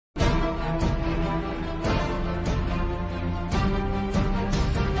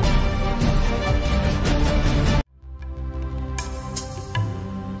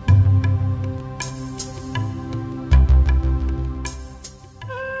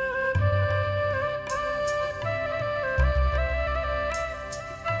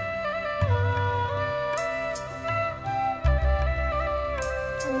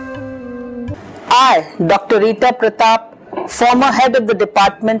I, Dr. Rita Pratap, former head of the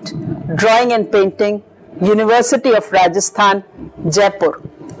Department, Drawing and Painting, University of Rajasthan, Jaipur.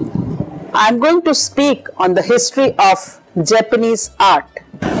 I am going to speak on the history of Japanese art.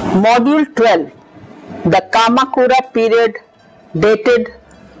 Module 12, the Kamakura period dated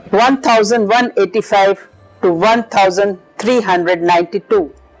 1185 to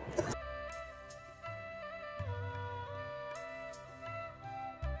 1392.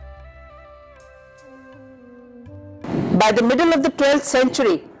 By the middle of the 12th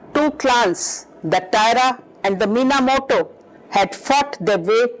century, two clans, the Taira and the Minamoto, had fought their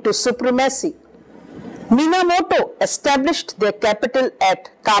way to supremacy. Minamoto established their capital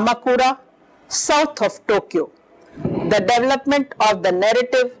at Kamakura, south of Tokyo. The development of the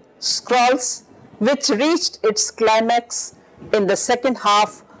narrative scrolls, which reached its climax in the second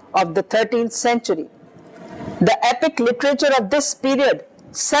half of the 13th century. The epic literature of this period,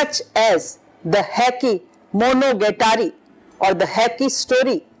 such as the Heike Monogatari or the Heike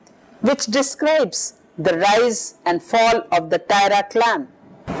story, which describes the rise and fall of the Taira clan.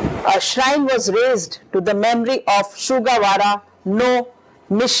 A shrine was raised to the memory of Sugawara no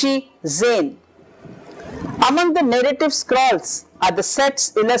Mishi-zen. Among the narrative scrolls are the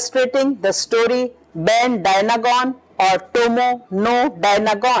sets illustrating the story Ben Dainagon or Tomo no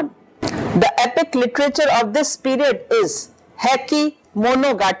Dainagon. The epic literature of this period is Heike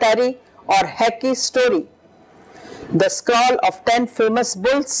Monogatari or Heike story. The scroll of 10 famous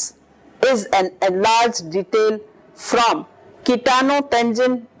bulls is an enlarged detail from Kitano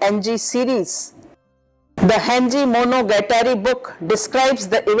Tenjin NG series. The Henji Monogatari book describes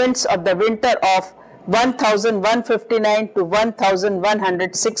the events of the winter of 1159 to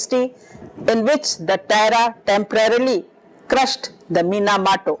 1160, in which the Taira temporarily crushed the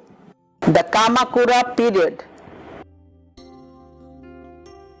Minamoto. The Kamakura period.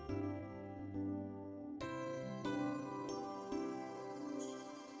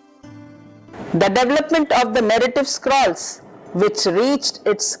 The development of the narrative scrolls, which reached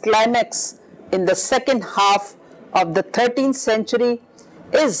its climax in the second half of the 13th century,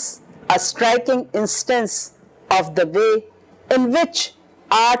 is a striking instance of the way in which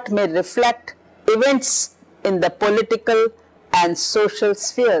art may reflect events in the political and social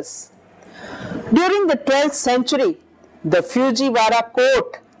spheres. During the 12th century, the Fujiwara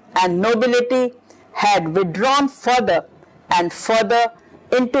court and nobility had withdrawn further and further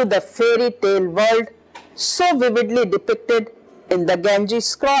into the fairy tale world so vividly depicted in the Genji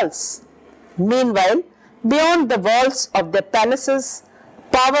scrolls. Meanwhile, beyond the walls of their palaces,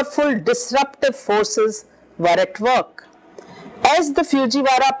 powerful disruptive forces were at work. As the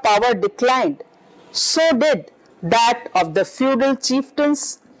Fujiwara power declined, so did that of the feudal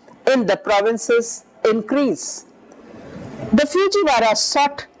chieftains in the provinces increase. The Fujiwara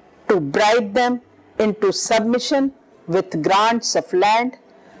sought to bribe them into submission with grants of land,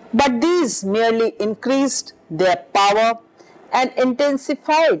 but these merely increased their power and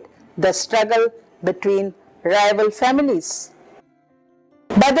intensified the struggle between rival families.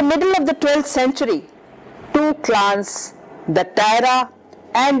 By the middle of the 12th century, two clans, the Taira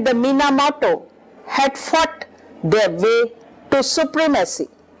and the Minamoto, had fought their way to supremacy.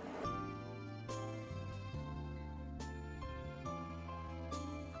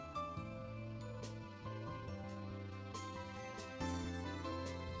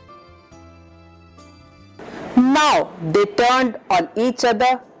 Now they turned on each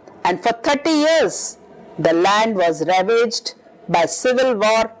other, and for 30 years the land was ravaged by civil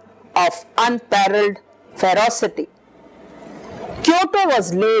war of unparalleled ferocity. Kyoto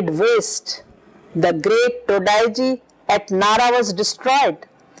was laid waste, the great Todaiji at Nara was destroyed,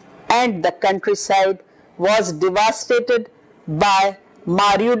 and the countryside was devastated by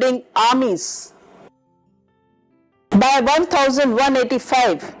marauding armies. By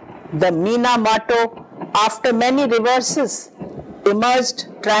 1185, the Minamoto, after many reverses, emerged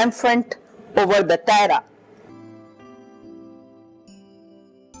triumphant over the Taira.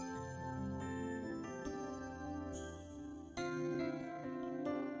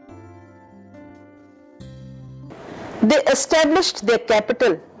 They established their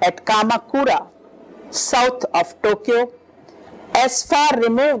capital at Kamakura, south of Tokyo, as far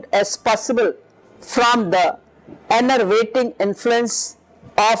removed as possible from the enervating influence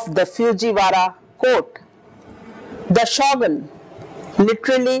of the Fujiwara court. The shogun,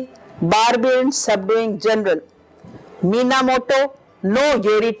 literally barbarian subduing general, Minamoto no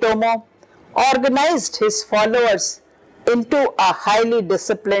Yoritomo, organized his followers into a highly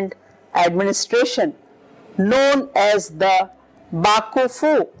disciplined administration known as the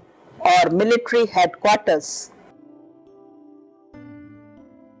Bakufu or military headquarters.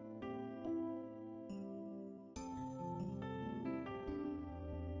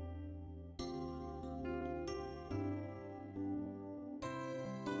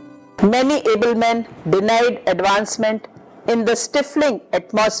 Many able men denied advancement in the stifling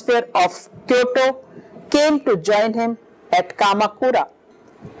atmosphere of Kyoto came to join him at Kamakura.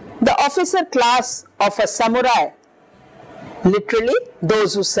 The officer class of a samurai, literally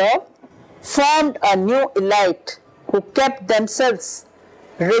those who serve, formed a new elite who kept themselves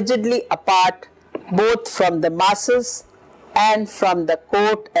rigidly apart both from the masses and from the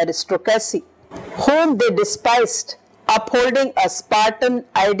court aristocracy, whom they despised, upholding a Spartan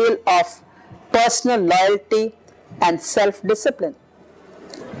ideal of personal loyalty and self-discipline.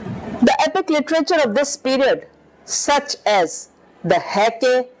 The epic literature of this period, such as the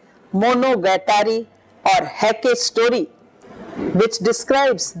Heike Monogatari or Heike story, which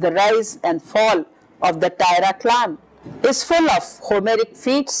describes the rise and fall of the Taira clan, is full of Homeric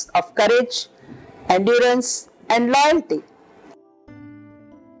feats of courage, endurance, and loyalty.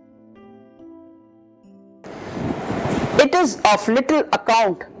 It is of little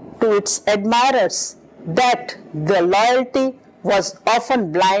account to its admirers that their loyalty was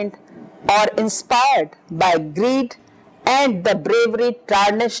often blind or inspired by greed and the bravery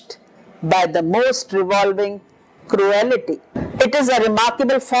tarnished by the most revolving cruelty. It is a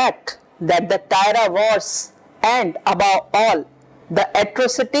remarkable fact that the Taira wars and above all the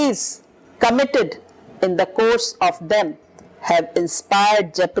atrocities committed in the course of them have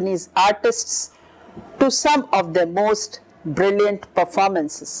inspired Japanese artists to some of their most brilliant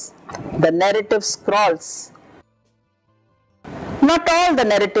performances. The narrative scrolls. Not all the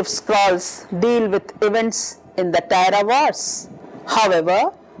narrative scrolls deal with events in the Taira wars.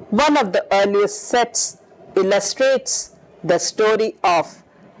 However, one of the earliest sets illustrates the story of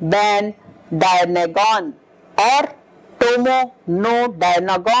Ban Dainagon or Tomo no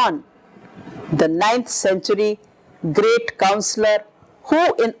Dainagon, the 9th century great counselor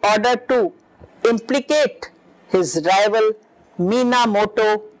who, in order to implicate his rival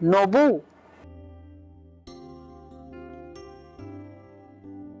Minamoto Nobu,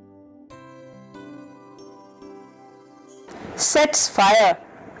 sets fire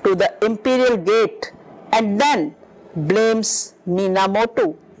to the imperial gate and then blames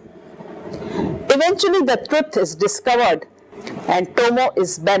Minamoto. Eventually the truth is discovered and Tomo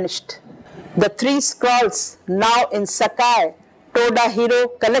is banished. The 3 scrolls now in Sakai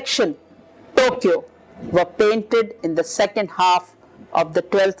Todahiro collection, Tokyo, were painted in the second half of the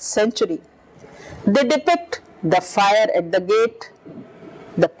 12th century. They depict the fire at the gate,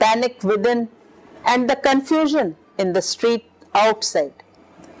 the panic within, and the confusion in the street outside.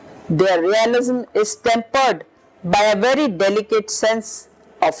 Their realism is tempered by a very delicate sense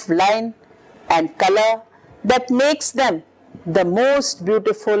of line and color that makes them the most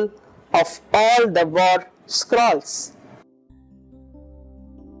beautiful of all the war scrolls.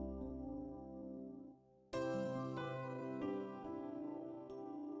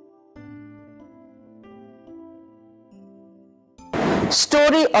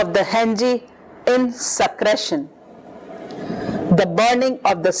 Story of the Henji in Succession. The burning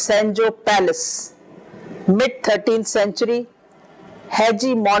of the Senjo Palace. Mid-13th century,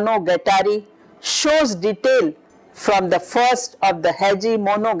 Heiji Monogatari shows detail from the first of the Heiji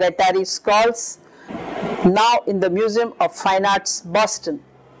Monogatari scrolls, now in the Museum of Fine Arts, Boston.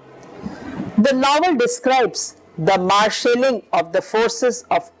 The novel describes the marshalling of the forces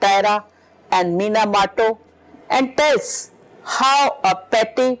of Taira and Minamoto and tells how a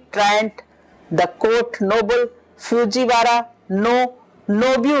petty tyrant, the court noble Fujiwara no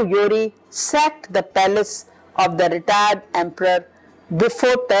Nobuyori, sacked the palace of the retired emperor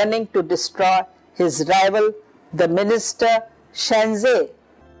before turning to destroy his rival, the minister Shanzei.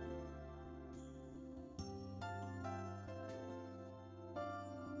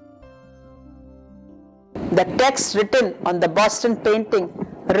 The text written on the Boston painting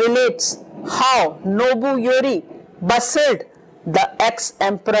relates how Nobuyori bustled the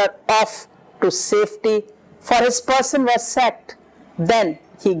ex-emperor off to safety, for his person was sacked. Then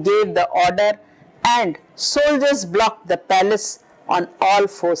he gave the order and soldiers blocked the palace on all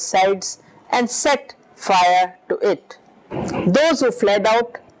 4 sides and set fire to it. Those who fled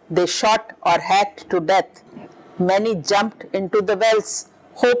out, they shot or hacked to death. Many jumped into the wells,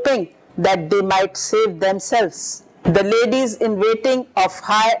 hoping that they might save themselves. The ladies in waiting of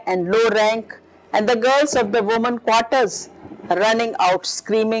high and low rank and the girls of the women quarters, running out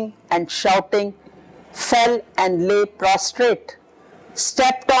screaming and shouting, fell and lay prostrate,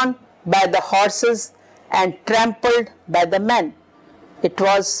 stepped on by the horses and trampled by the men. It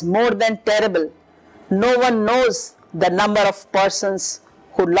was more than terrible. No one knows the number of persons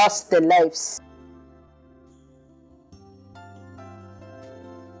who lost their lives.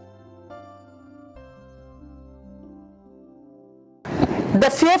 The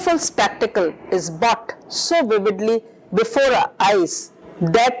fearful spectacle is brought so vividly before our eyes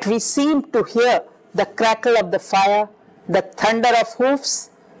that we seem to hear the crackle of the fire, the thunder of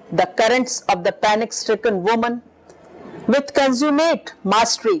hoofs, the currents of the panic-stricken woman. With consummate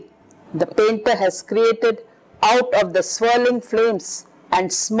mastery, the painter has created out of the swirling flames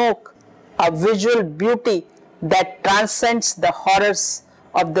and smoke a visual beauty that transcends the horrors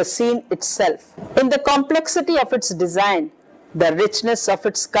of the scene itself. In the complexity of its design, the richness of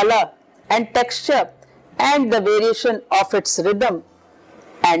its color and texture, and the variation of its rhythm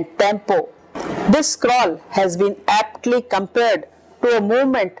and tempo, this scroll has been aptly compared to a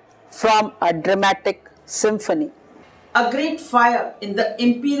movement from a dramatic symphony. A great fire in the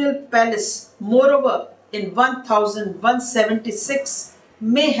imperial palace, moreover, in 1176,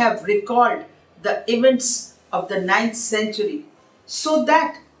 may have recalled the events of the 9th century, so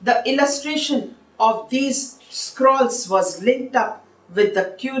that the illustration of these scrolls was linked up with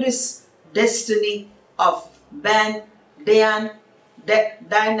the curious destiny of Ban Dainagon.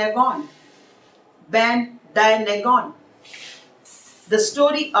 The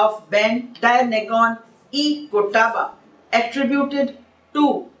story of Ben Dainagon e Kotaba, attributed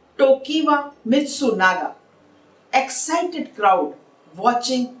to Tokiwa Mitsunaga. Excited crowd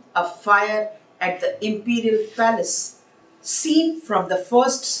watching a fire at the imperial palace, seen from the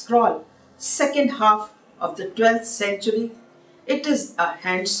first scroll, second half of the 12th century. It is a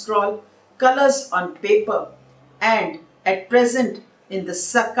hand scroll, colors on paper, and at present in the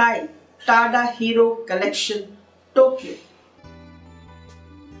Sakai Tada Hero Collection, Tokyo.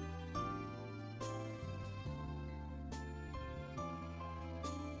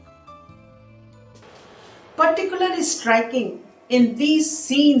 Particularly striking in these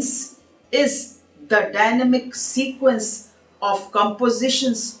scenes is the dynamic sequence of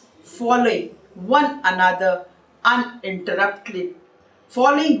compositions following one another uninterruptedly,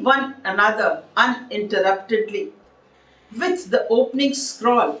 with the opening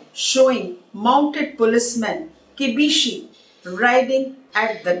scroll showing mounted policemen Kibishi riding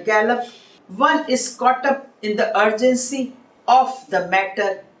at the gallop. One is caught up in the urgency of the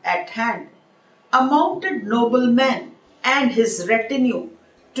matter at hand. A mounted nobleman and his retinue,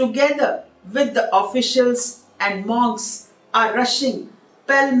 together with the officials and monks, are rushing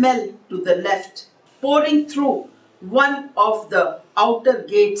pell-mell to the left, pouring through one of the outer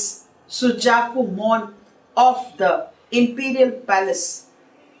gates, Sujaku Mon, of the imperial palace.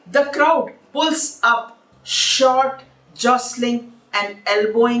 The crowd pulls up, short, jostling and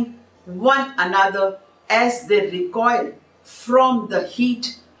elbowing one another as they recoil from the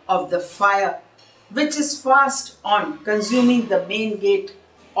heat of the fire, which is fast on consuming the main gate,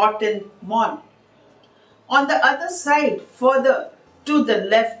 Otten Mon. On the other side, further to the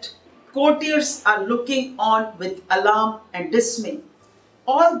left, courtiers are looking on with alarm and dismay.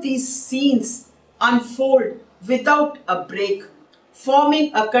 All these scenes unfold without a break,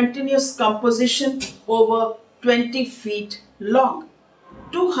 forming a continuous composition over 20 feet long.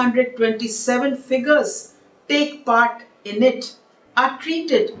 227 figures take part in it, are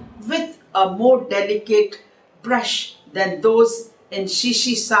treated with a more delicate brush than those in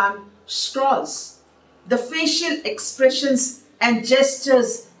Shishisan scrolls. The facial expressions and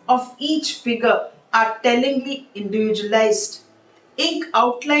gestures of each figure are tellingly individualized. Ink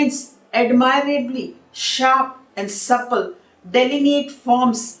outlines, admirably sharp and supple, delineate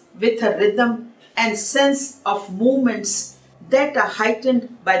forms with a rhythm and sense of movements that are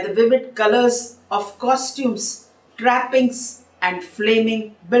heightened by the vivid colors of costumes, trappings, and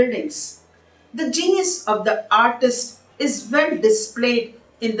flaming buildings. The genius of the artist is well displayed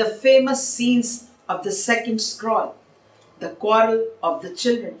in the famous scenes of the second scroll, the quarrel of the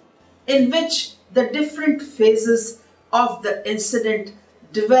children, in which the different phases of the incident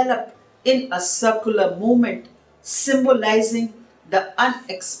develop in a circular movement, symbolizing the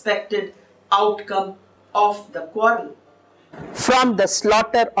unexpected outcome of the quarrel. From the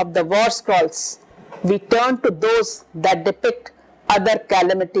slaughter of the war scrolls, we turn to those that depict other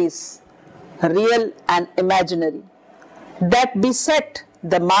calamities, real and imaginary, that beset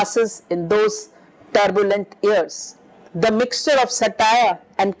the masses in those turbulent years. The mixture of satire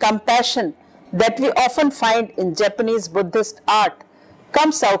and compassion that we often find in Japanese Buddhist art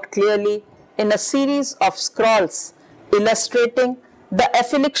comes out clearly in a series of scrolls illustrating the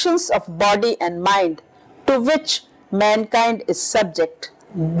afflictions of body and mind to which mankind is subject.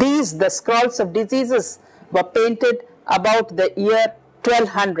 These, the scrolls of diseases, were painted about the year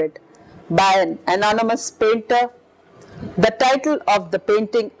 1200 by an anonymous painter. The title of the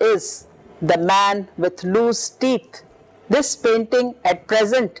painting is The Man with Loose Teeth. This painting at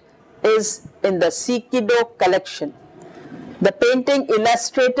present is in the Sikido collection. The painting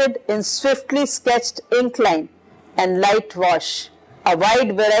illustrated in swiftly sketched ink line and light wash a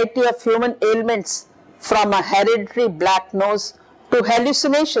wide variety of human ailments from a hereditary black nose to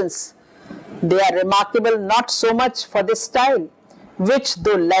hallucinations. They are remarkable not so much for their style, which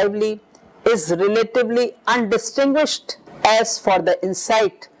though lively is relatively undistinguished, as for the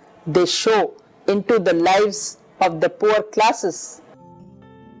insight they show into the lives of the poor classes.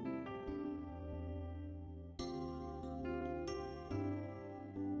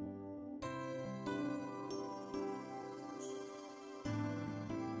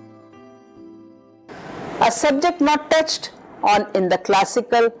 A subject not touched on in the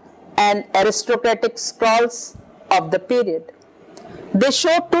classical and aristocratic scrolls of the period. They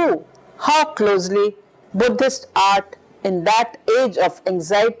show too how closely Buddhist art in that age of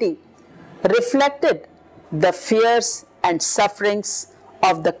anxiety reflected the fears and sufferings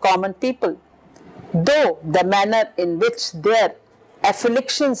of the common people, though the manner in which their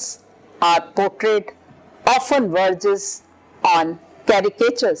afflictions are portrayed often verges on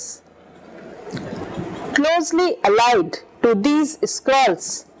caricatures. Closely allied to these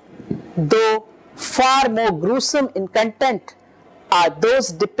scrolls, though far more gruesome in content, are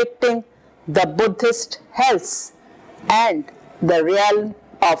those depicting the Buddhist hells and the realm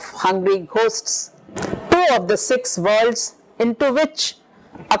of hungry ghosts, two of the six worlds into which,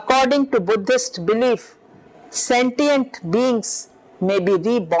 according to Buddhist belief, sentient beings may be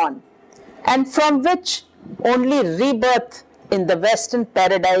reborn, and from which only rebirth in the Western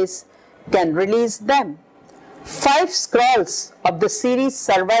paradise can release them. 5 scrolls of the series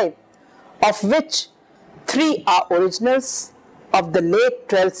survive, of which 3 are originals of the late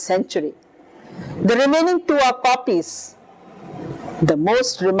 12th century. The remaining 2 are copies. The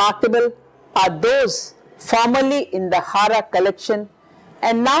most remarkable are those formerly in the Hara collection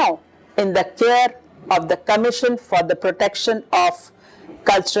and now in the care of the Commission for the Protection of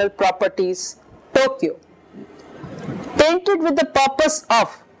Cultural Properties, Tokyo. Painted with the purpose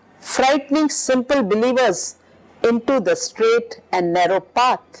of frightening simple believers into the straight and narrow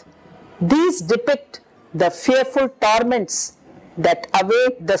path, these depict the fearful torments that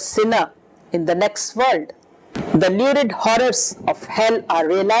await the sinner in the next world. The lurid horrors of hell are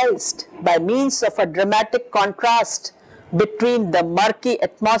realized by means of a dramatic contrast between the murky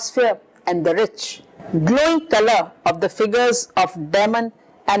atmosphere and the rich, glowing color of the figures of demon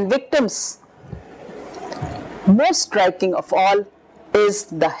and victims. Most striking of all is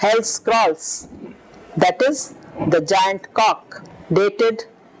the hell scrolls, that is, the giant cock, dated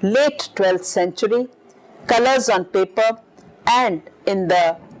late 12th century, colors on paper and in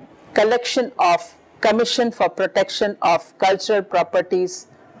the collection of Commission for Protection of Cultural Properties,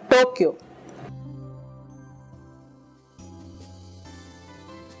 Tokyo.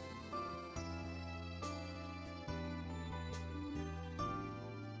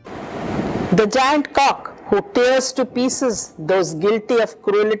 The giant cock who tears to pieces those guilty of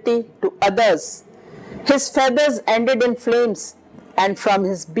cruelty to others. His feathers ended in flames, and from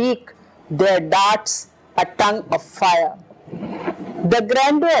his beak there darts a tongue of fire. The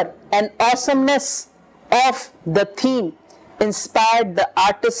grandeur and awesomeness of the theme inspired the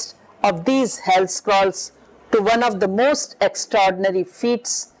artist of these hell scrolls to one of the most extraordinary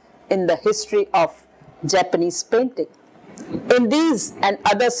feats in the history of Japanese painting. In these and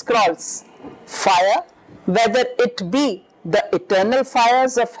other scrolls, fire, whether it be the eternal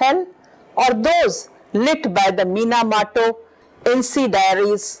fires of hell or those lit by the Minamoto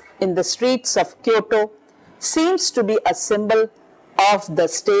incendiaries in the streets of Kyoto, seems to be a symbol of the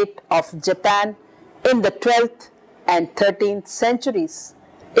state of Japan in the 12th and 13th centuries.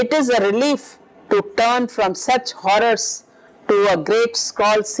 It is a relief to turn from such horrors to a great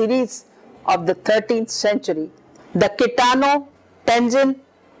scroll series of the 13th century, the Kitano Tenjin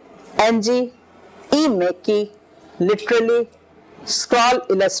Enji Imeki, literally scroll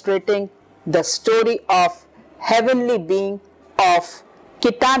illustrating the story of heavenly being of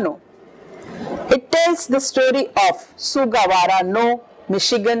Kitano. It tells the story of Sugawara no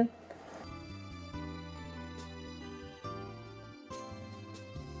Michigan,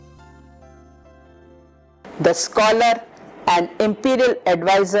 the scholar and imperial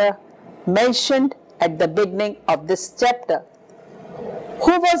advisor mentioned at the beginning of this chapter,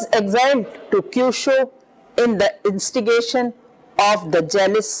 who was exiled to Kyushu in the instigation of the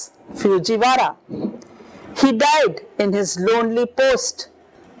jealous Fujiwara. He died in his lonely post,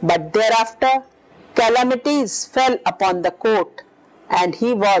 but thereafter calamities fell upon the court, and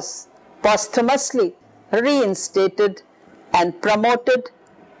he was posthumously reinstated and promoted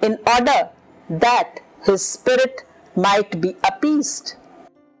in order that his spirit might be appeased.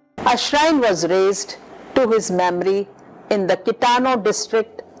 A shrine was raised to his memory in the Kitano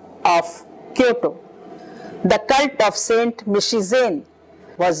district of Kyoto. The cult of Saint Mishizen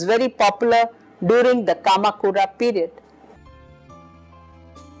was very popular during the Kamakura period.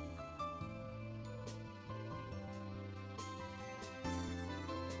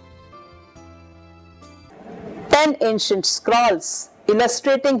 Ten ancient scrolls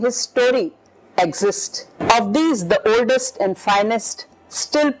illustrating his story exist. Of these, the oldest and finest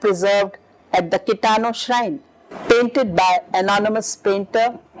still preserved at the Kitano shrine, painted by anonymous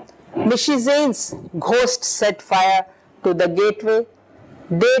painter. Mishizen's ghost set fire to the gateway,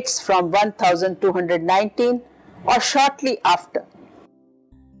 dates from 1219 or shortly after.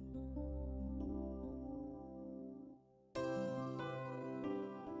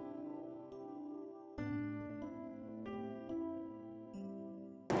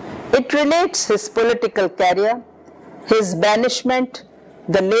 It relates his political career, his banishment,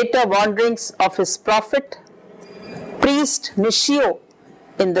 the later wanderings of his prophet, priest Nishio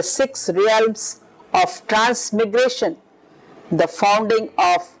in the 6 realms of transmigration, the founding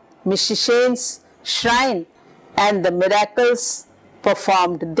of Mishishen's shrine and the miracles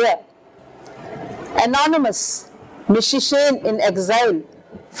performed there. Anonymous, Mishishen in exile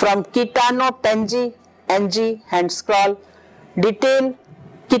from Kitano Tenji Enji hand scroll detail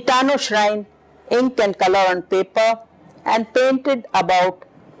Kitano shrine, ink and color on paper, and painted about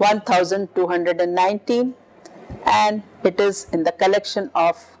 1219, and it is in the collection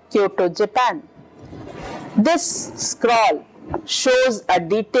of Kyoto, Japan. This scroll shows a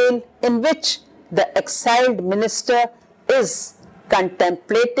detail in which the exiled minister is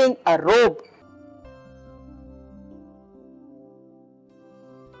contemplating a robe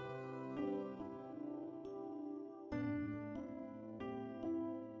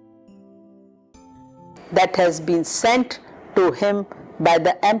that has been sent to him by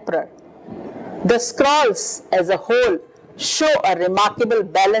the emperor. The scrolls as a whole show a remarkable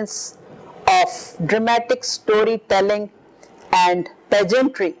balance of dramatic storytelling and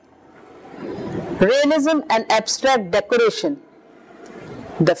pageantry, realism and abstract decoration.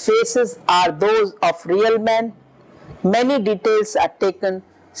 The faces are those of real men. Many details are taken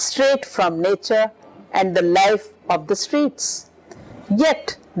straight from nature and the life of the streets.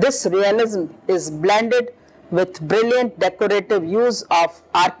 Yet, this realism is blended with brilliant decorative use of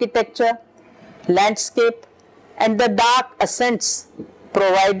architecture, landscape, and the dark accents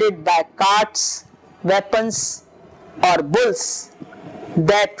provided by carts, weapons, or bulls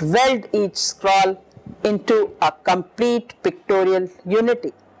that weld each scroll into a complete pictorial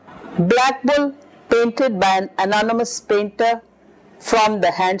unity. Black Bull, painted by an anonymous painter from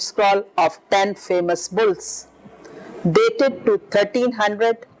the hand scroll of 10 famous bulls, dated to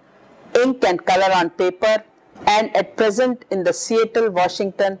 1300, ink and color on paper, and at present in the Seattle,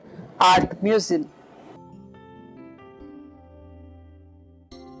 Washington Art Museum.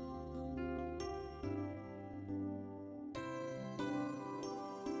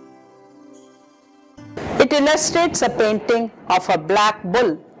 It illustrates a painting of a black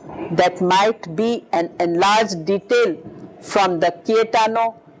bull that might be an enlarged detail from the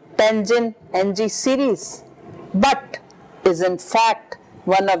Kitano Tenjin Enji series, but is in fact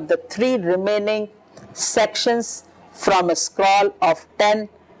one of the 3 remaining sections from a scroll of 10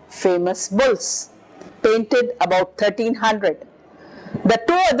 famous bulls, painted about 1300. The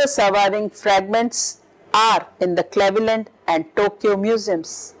 2 other surviving fragments are in the Cleveland and Tokyo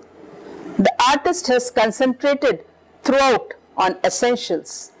museums. The artist has concentrated throughout on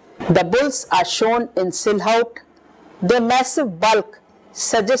essentials. The bulls are shown in silhouette, their massive bulk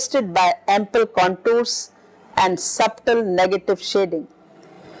suggested by ample contours and subtle negative shading,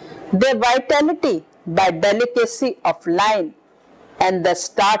 their vitality by delicacy of line, and the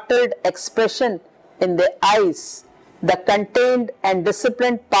startled expression in their eyes, the contained and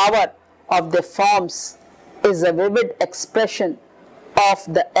disciplined power of their forms is a vivid expression of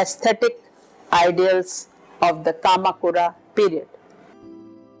the aesthetic ideals of the Kamakura period.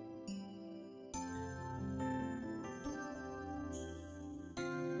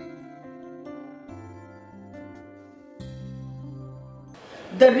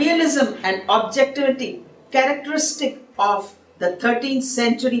 The realism and objectivity characteristic of the 13th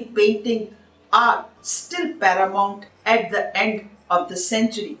century painting are still paramount at the end of the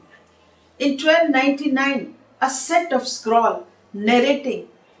century. In 1299, a set of scroll narrating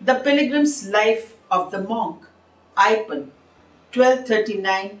the pilgrim's life of the monk, Ipan,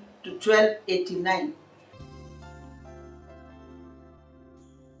 1239 to 1289.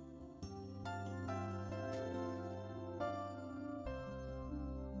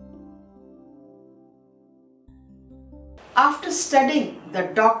 After studying the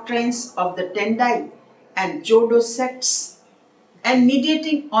doctrines of the Tendai, and Jodo sects and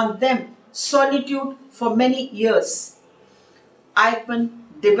mediating on them solitude for many years. Ipan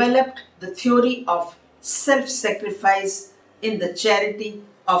developed the theory of self-sacrifice in the charity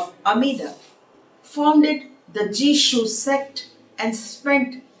of Amida, founded the Jishu sect and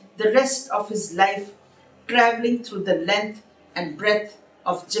spent the rest of his life traveling through the length and breadth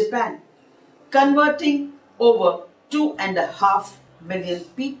of Japan, converting over 2.5 million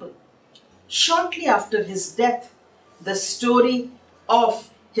people. Shortly after his death, the story of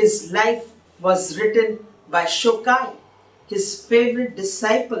his life was written by Shokai, his favorite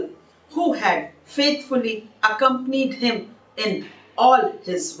disciple, who had faithfully accompanied him in all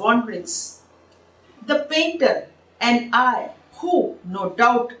his wanderings. The painter and I, who no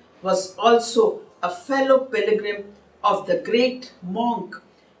doubt was also a fellow pilgrim of the great monk,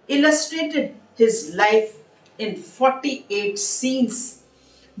 illustrated his life in 48 scenes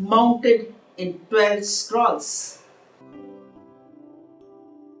mounted in 12 scrolls.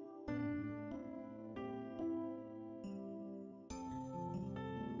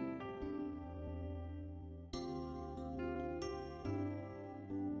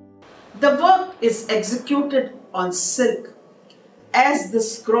 The work is executed on silk. As the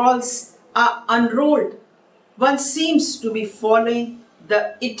scrolls are unrolled, one seems to be following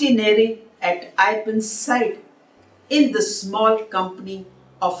the itinerary at Ipan's side in the small company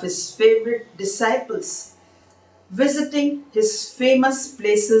of his favorite disciples, visiting his famous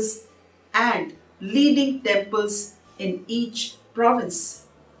places and leading temples in each province.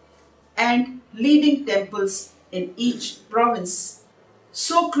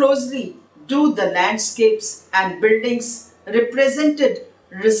 So closely do the landscapes and buildings represented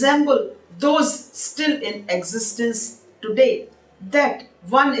resemble those still in existence today that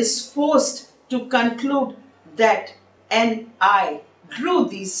one is forced to conclude that N.I. drew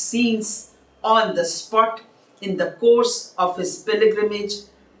these scenes on the spot in the course of his pilgrimage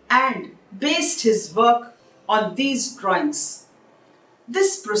and based his work on these drawings.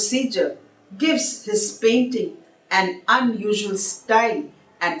 This procedure gives his painting an unusual style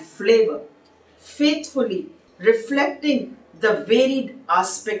and flavor, faithfully reflecting the varied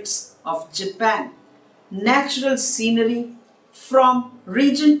aspects of Japan, natural scenery from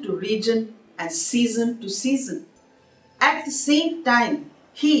region to region and season to season. At the same time,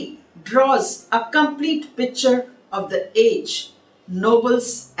 he draws a complete picture of the age.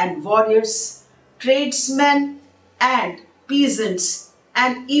 Nobles and warriors, tradesmen and peasants,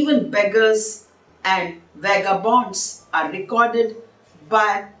 and even beggars and vagabonds are recorded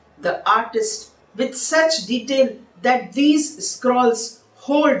by the artist with such detail that these scrolls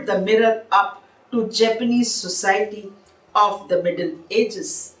hold the mirror up to Japanese society of the Middle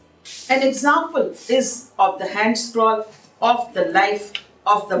Ages. An example is of the hand scroll of the life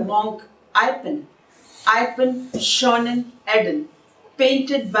of the monk Ipan, Shonen Eden,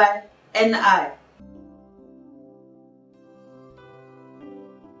 painted by N.I.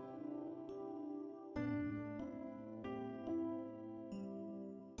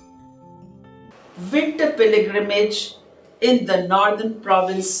 Winter pilgrimage in the northern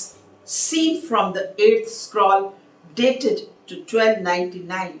province, seen from the 8th scroll dated to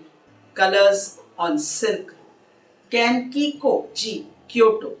 1299, colors on silk, Kankiko-ji,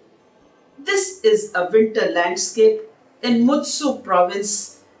 Kyoto. This is a winter landscape in Mutsu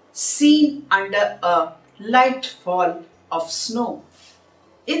province, seen under a light fall of snow.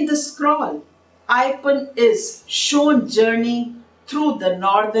 In the scroll, Ipan is shown journeying through the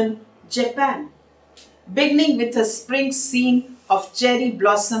northern Japan, beginning with a spring scene of cherry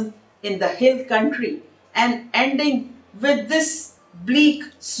blossom in the hill country and ending with this bleak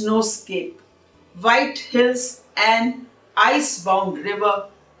snowscape, white hills and ice-bound river,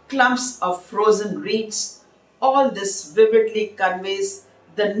 clumps of frozen reeds. All this vividly conveys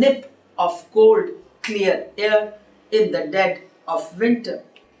the nip of cold, clear air in the dead of winter.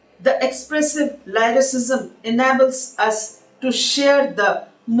 The expressive lyricism enables us to share the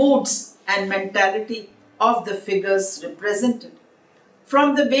moods and mentality of the figures represented.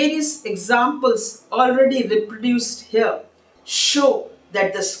 From the various examples already reproduced here, show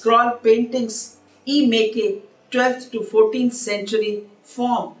that the scroll paintings Imeke 12th to 14th century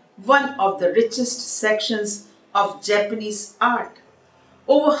form one of the richest sections of Japanese art.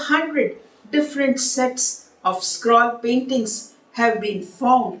 Over 100 different sets of scroll paintings have been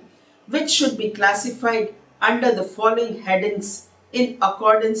found, which should be classified under the following headings in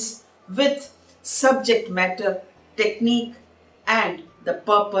accordance with subject matter, technique, and the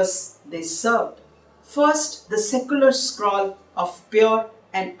purpose they served. First, the secular scroll of pure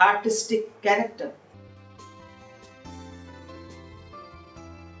and artistic character.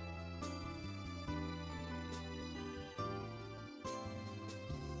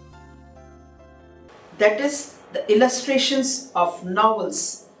 that is, the illustrations of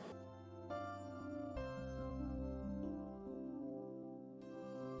novels.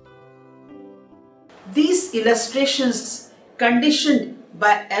 These illustrations, conditioned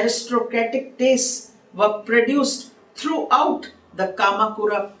by aristocratic tastes, were produced throughout the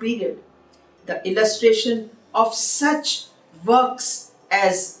Kamakura period. The illustration of such works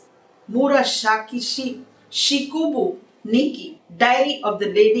as Murashaki Shikubu Niki, Diary of the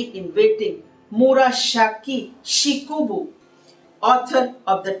Lady in Waiting, Murashaki Shikubu, author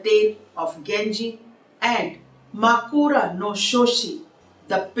of the Tale of Genji, and Makura no Shoshi,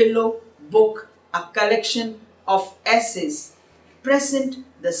 the Pillow Book, a collection of essays, present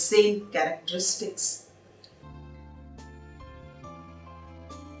the same characteristics.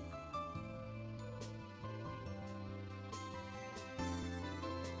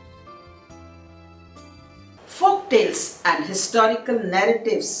 Folk tales and historical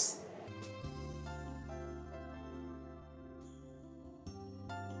narratives.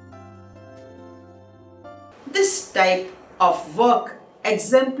 This type of work,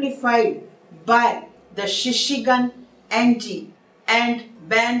 exemplified by the Shishigan Enji and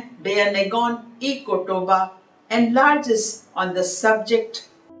Ban Dayanegon e Kotoba, enlarges on the subject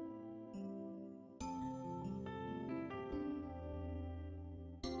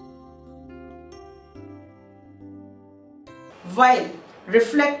while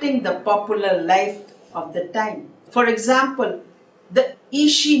reflecting the popular life of the time. For example, the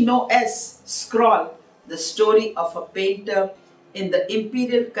Ishi no S scroll, the story of a painter in the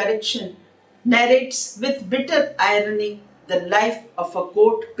imperial collection, narrates with bitter irony the life of a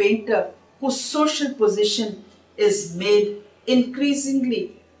court painter whose social position is made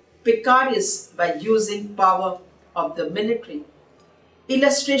increasingly precarious by using power of the military.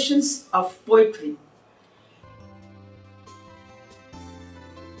 Illustrations of poetry.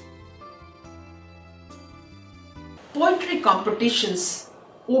 Poetry competitions,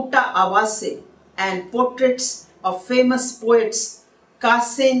 Uta Awase, and portraits of famous poets,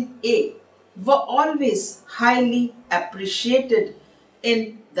 Kasen A, were always highly appreciated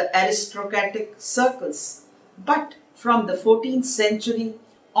in the aristocratic circles. But from the 14th century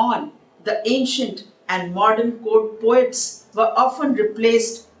on, the ancient and modern court poets were often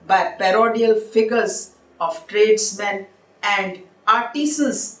replaced by parodial figures of tradesmen and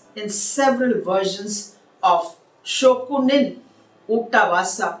artisans in several versions of Shokunin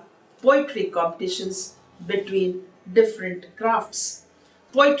Utawasa, poetry competitions between different crafts.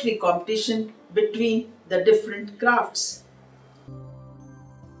 Poetry competition between the different crafts.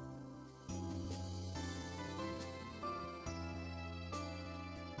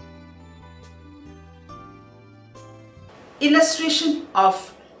 Illustration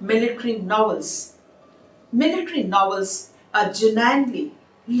of military novels. Military novels are genuinely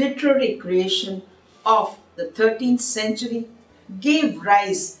literary creation of the 13th century, gave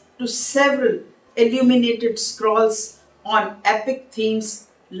rise to several illuminated scrolls on epic themes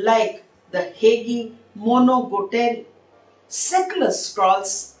like the Heigi Monogatari, secular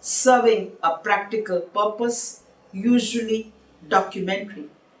scrolls serving a practical purpose, usually documentary.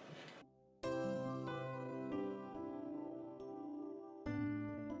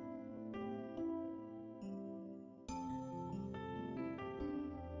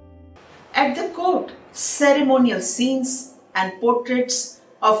 At the court, ceremonial scenes and portraits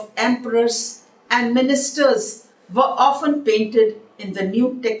of emperors and ministers were often painted in the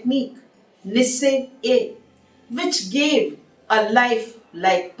new technique, Nisse-e, which gave a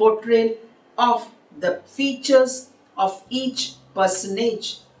life-like portrayal of the features of each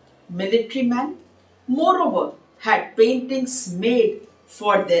personage. Military men, moreover, had paintings made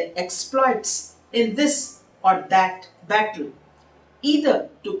for their exploits in this or that battle, either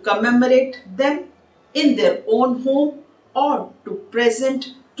to commemorate them in their own home or to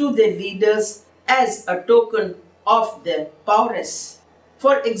present to their leaders as a token of their prowess.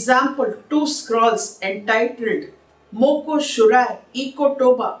 For example, two scrolls entitled Moko Shurai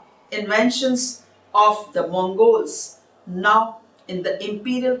Ikotoba, Inventions of the Mongols, now in the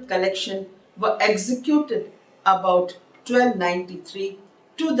imperial collection, were executed about 1293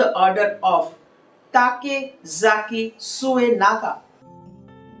 to the order of Takezaki Suenaga.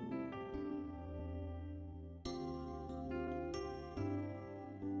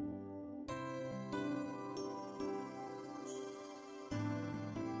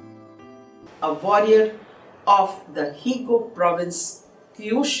 A warrior of the Higo province,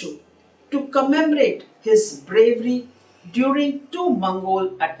 Kyushu, to commemorate his bravery during two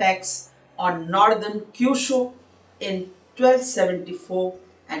Mongol attacks on northern Kyushu in 1274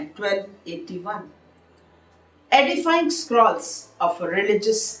 and 1281. Edifying scrolls of a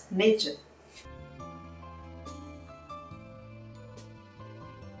religious nature.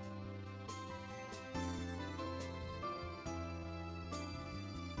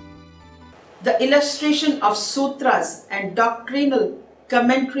 The illustration of sutras and doctrinal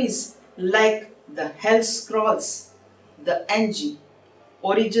commentaries like the Hell Scrolls, the NG,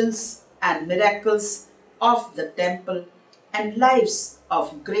 origins and miracles of the temple, and lives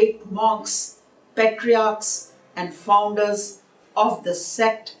of great monks, patriarchs, and founders of the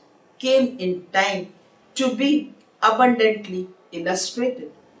sect came in time to be abundantly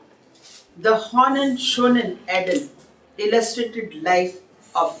illustrated. The Honen Shonen Eden, illustrated life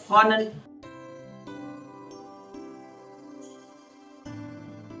of Honen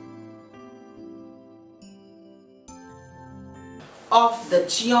of the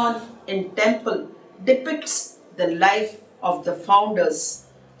Cheon in temple, depicts the life of the founders,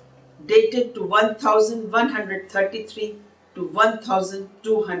 dated to 1133 to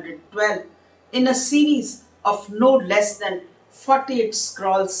 1212, in a series of no less than 48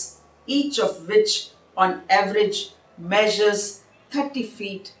 scrolls, each of which on average measures 30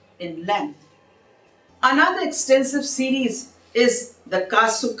 feet in length. Another extensive series is the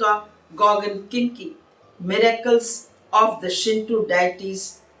Kasuka Gogen Kinki, miracles of the Shinto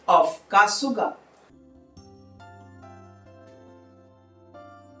deities of Kasuga.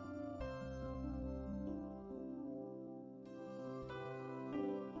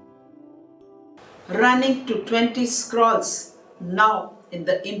 Running to 20 scrolls, now in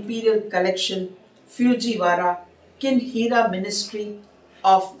the Imperial Collection Fujiwara Kinhira Ministry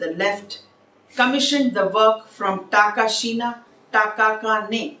of the Left, commissioned the work from Takashina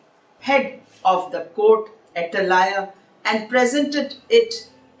Takakane, head of the court atelier, and presented it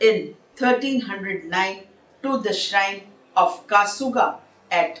in 1309 to the shrine of Kasuga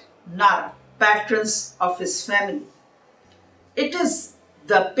at Nara, patrons of his family. It is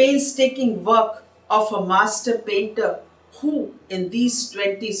the painstaking work of a master painter who, in these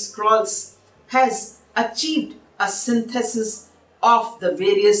 20 scrolls, has achieved a synthesis of the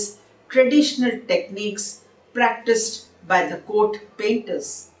various traditional techniques practiced by the court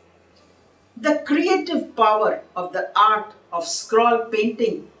painters. The creative power of the art of scroll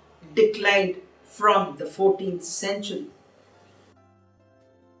painting declined from the 14th century.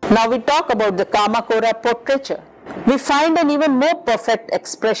 Now we talk about the Kamakura portraiture. We find an even more perfect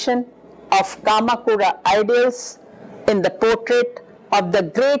expression of Kamakura ideals in the portrait of the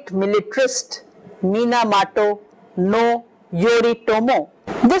great militarist Minamoto no Yoritomo.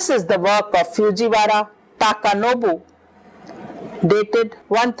 This is the work of Fujiwara Takanobu, dated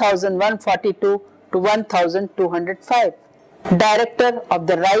 1142 to 1205, director of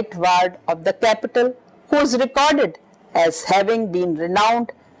the right ward of the capital, who is recorded as having been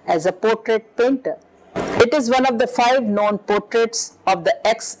renowned as a portrait painter. It is one of the 5 known portraits of the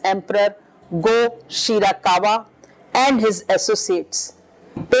ex-emperor Go Shirakawa and his associates,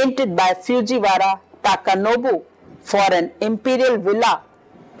 painted by Fujiwara Takanobu for an imperial villa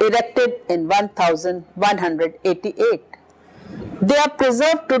erected in 1188. They are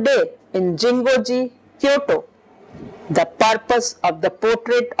preserved today in Jingoji, Kyoto. The purpose of the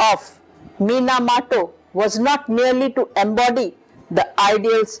portrait of Minamoto was not merely to embody the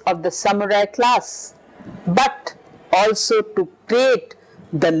ideals of the samurai class, but also to create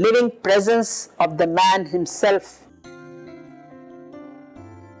the living presence of the man himself.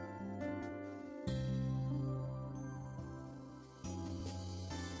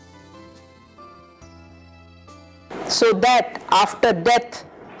 So that after death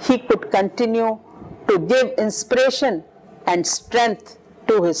he could continue to give inspiration and strength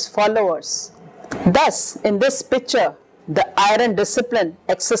to his followers. Thus, in this picture, the iron discipline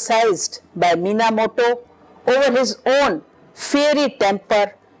exercised by Minamoto over his own fiery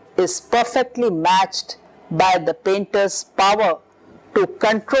temper is perfectly matched by the painter's power to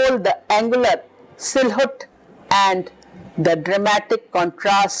control the angular silhouette and the dramatic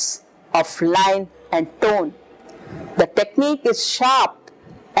contrasts of line and tone. The technique is sharp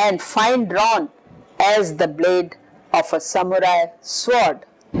and fine drawn as the blade of a samurai sword.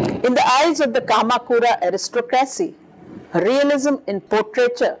 In the eyes of the Kamakura aristocracy, realism in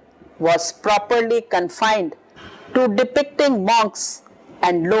portraiture was properly confined to depicting monks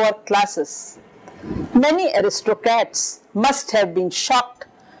and lower classes. Many aristocrats must have been shocked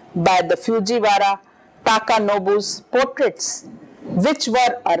by the Fujiwara Takanobu's portraits, which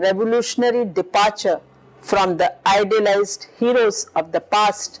were a revolutionary departure from the idealized heroes of the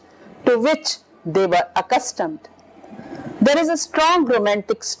past to which they were accustomed. There is a strong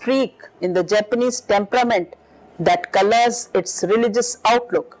romantic streak in the Japanese temperament that colors its religious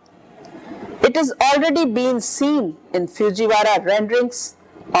outlook. It has already been seen in Fujiwara renderings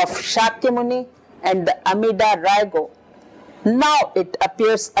of Shakyamuni and the Amida Raigo. Now it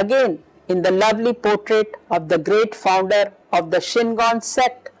appears again in the lovely portrait of the great founder of the Shingon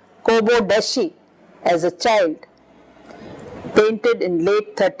sect, Kobodashi as a child, painted in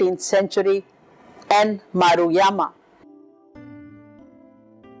late 13th century, N. Maruyama.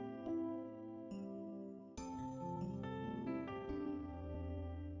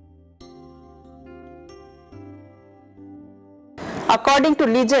 According to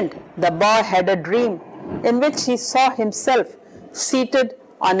legend, the boy had a dream in which he saw himself seated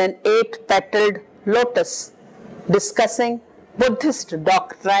on an 8-petaled lotus, discussing Buddhist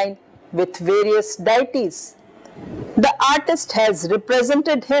doctrine with various deities. The artist has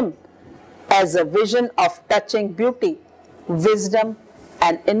represented him as a vision of touching beauty, wisdom,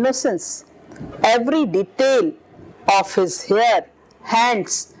 and innocence. Every detail of his hair,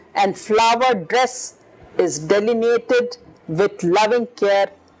 hands, and flowered dress is delineated with loving care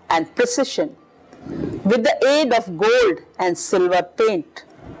and precision. With the aid of gold and silver paint,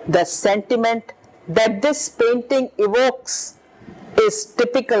 the sentiment that this painting evokes is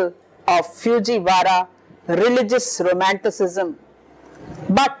typical of Fujiwara religious romanticism.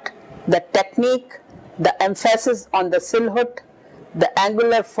 But the technique, the emphasis on the silhouette, the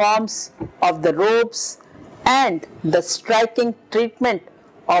angular forms of the robes, and the striking treatment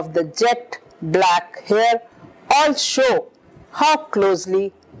of the jet black hair all show how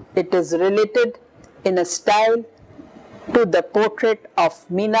closely it is related in a style to the portrait of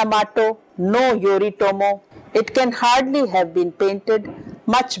Minamoto no Yoritomo. It can hardly have been painted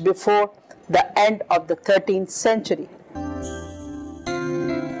much before the end of the 13th century.